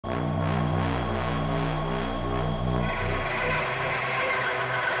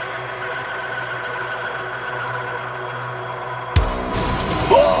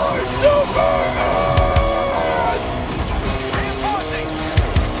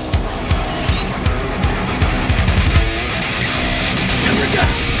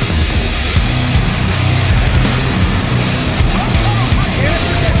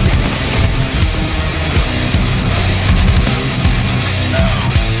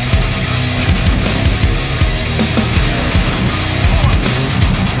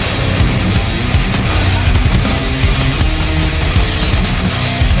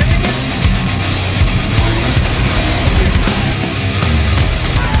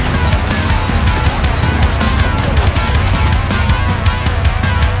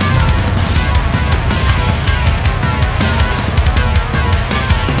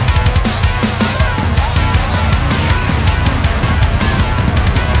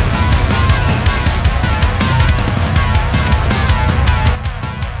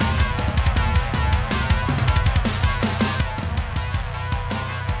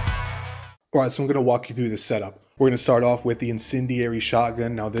Alright, so I'm going to walk you through the setup. We're going to start off with the incendiary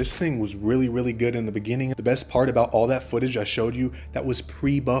shotgun. Now this thing was really good in the beginning. The best part about all that footage I showed you, that was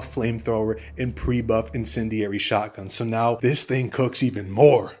pre-buff flamethrower and pre-buff incendiary shotgun. So now this thing cooks even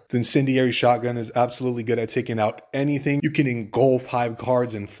more. The incendiary shotgun is absolutely good at taking out anything. You can engulf hive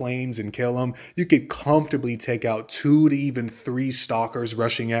cards in flames and kill them. You could comfortably take out 2 to even 3 stalkers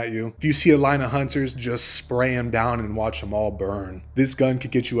rushing at you. If you see a line of hunters, just spray them down and watch them all burn. This gun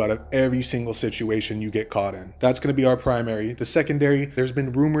could get you out of every single situation you get caught in. That's going to be our primary. The secondary, there's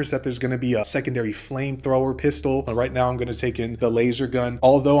been rumors that there's going to be a secondary flamethrower pistol. Right now I'm going to take in the laser gun.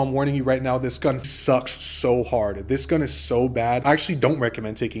 Although I'm warning you right now, this gun sucks so hard. This gun is so bad. I actually don't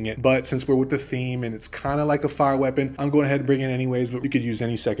recommend taking it, but since we're with the theme and it's kind of like a fire weapon, I'm going ahead and bring it anyways, but you could use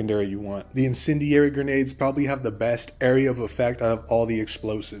any secondary you want. The incendiary grenades probably have the best area of effect out of all the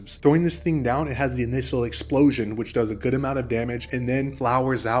explosives. Throwing this thing down, it has the initial explosion, which does a good amount of damage and then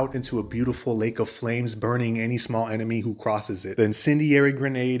flowers out into a beautiful lake of flames, burning any small enemy who crosses it. The incendiary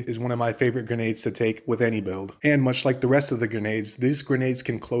grenade is one of my favorite grenades to take with any build. And much like the rest of the grenades, these grenades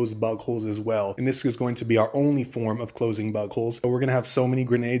can close bug holes as well. And this is going to be our only form of closing bug holes. So we're going to have so many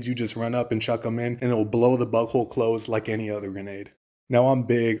grenades, you just run up and chuck them in and it'll blow the bug hole closed like any other grenade. Now I'm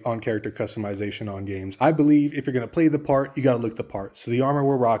big on character customization on games. I believe if you're going to play the part, you got to look the part. So the armor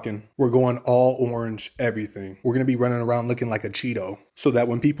we're rocking, we're going all orange, everything. We're going to be running around looking like a Cheeto. So that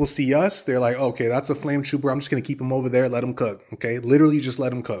when people see us, they're like, okay, that's a Flametrooper. I'm just going to keep him over there, let him cook. Okay, literally just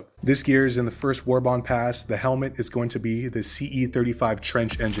let him cook. This gear is in the first Warbond pass. The helmet is going to be the CE-35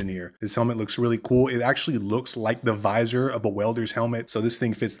 Trench Engineer. This helmet looks really cool. It actually looks like the visor of a welder's helmet. So this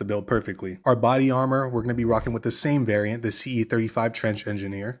thing fits the build perfectly. Our body armor, we're going to be rocking with the same variant, the CE-35 Trench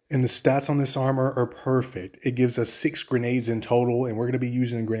Engineer. And the stats on this armor are perfect. It gives us 6 grenades in total, and we're going to be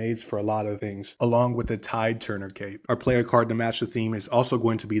using grenades for a lot of things, along with the Tide Turner cape. Our player card to match the theme is also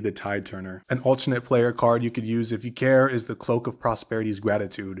going to be the Tide Turner. An alternate player card you could use if you care is the Cloak of Prosperity's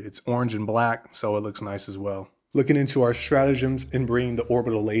Gratitude. It's orange and black, so it looks nice as well. Looking into our stratagems and bringing the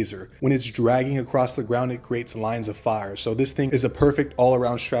orbital laser. When it's dragging across the ground, it creates lines of fire. So this thing is a perfect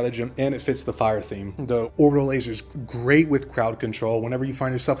all-around stratagem and it fits the fire theme. The orbital laser is great with crowd control. Whenever you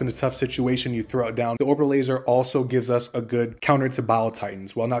find yourself in a tough situation, you throw it down. The orbital laser also gives us a good counter to Bile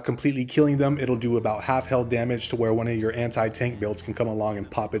Titans. While not completely killing them, it'll do about half health damage to where one of your anti-tank builds can come along and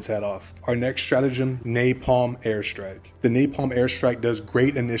pop its head off. Our next stratagem, Napalm Airstrike. The Napalm Airstrike does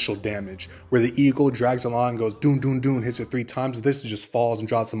great initial damage. Where the eagle drags along and goes doon doon doon, hits it 3 times, this just falls and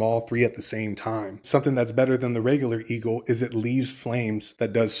drops them all 3 at the same time. Something that's better than the regular eagle is it leaves flames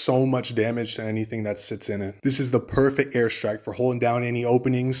that does so much damage to anything that sits in it. This is the perfect airstrike for holding down any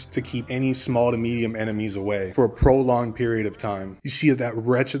openings to keep any small to medium enemies away for a prolonged period of time. You see that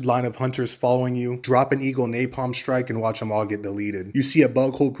wretched line of hunters following you, drop an eagle napalm strike and watch them all get deleted. You see a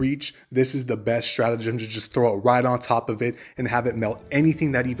bug hole breach, this is the best stratagem to just throw it right on top of it and have it melt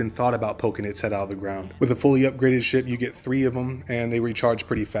anything that even thought about poking its head out of the ground. With a fully upgraded ship, you get 3 of them and they recharge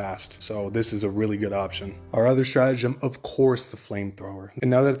pretty fast. So this is a really good option. Our other stratagem, of course, the flamethrower. And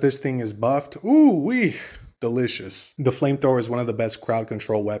now that this thing is buffed, ooh-wee, delicious. The flamethrower is one of the best crowd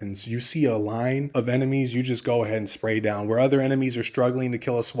control weapons. You see a line of enemies, you just go ahead and spray down. Where other enemies are struggling to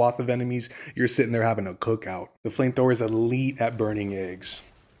kill a swath of enemies, you're sitting there having a cookout. The flamethrower is elite at burning eggs.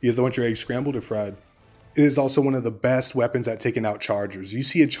 You guys want your eggs scrambled or fried? It is also one of the best weapons at taking out chargers. You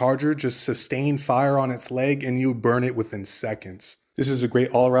see a charger just sustain fire on its leg and you burn it within seconds. This is a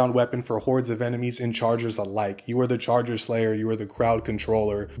great all-around weapon for hordes of enemies and chargers alike. You are the charger slayer, you are the crowd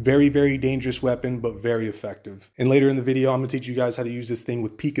controller. Very, very dangerous weapon, but very effective. And later in the video, I'm gonna teach you guys how to use this thing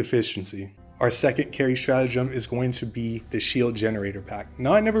with peak efficiency. Our second carry stratagem is going to be the shield generator pack.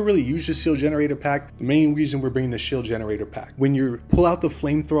 Now, I never really used the shield generator pack. The main reason we're bringing the shield generator pack. When you pull out the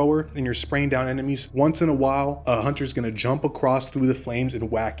flamethrower and you're spraying down enemies, once in a while, a hunter's gonna jump across through the flames and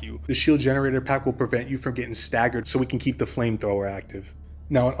whack you. The shield generator pack will prevent you from getting staggered so we can keep the flamethrower active.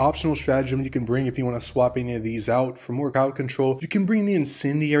 Now, an optional stratagem you can bring if you want to swap any of these out for more crowd control, you can bring the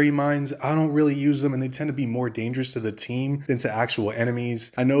incendiary mines. I don't really use them and they tend to be more dangerous to the team than to actual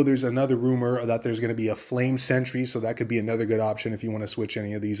enemies. I know there's another rumor that there's going to be a flame sentry, so that could be another good option if you want to switch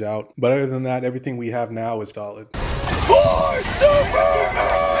any of these out. But other than that, everything we have now is solid.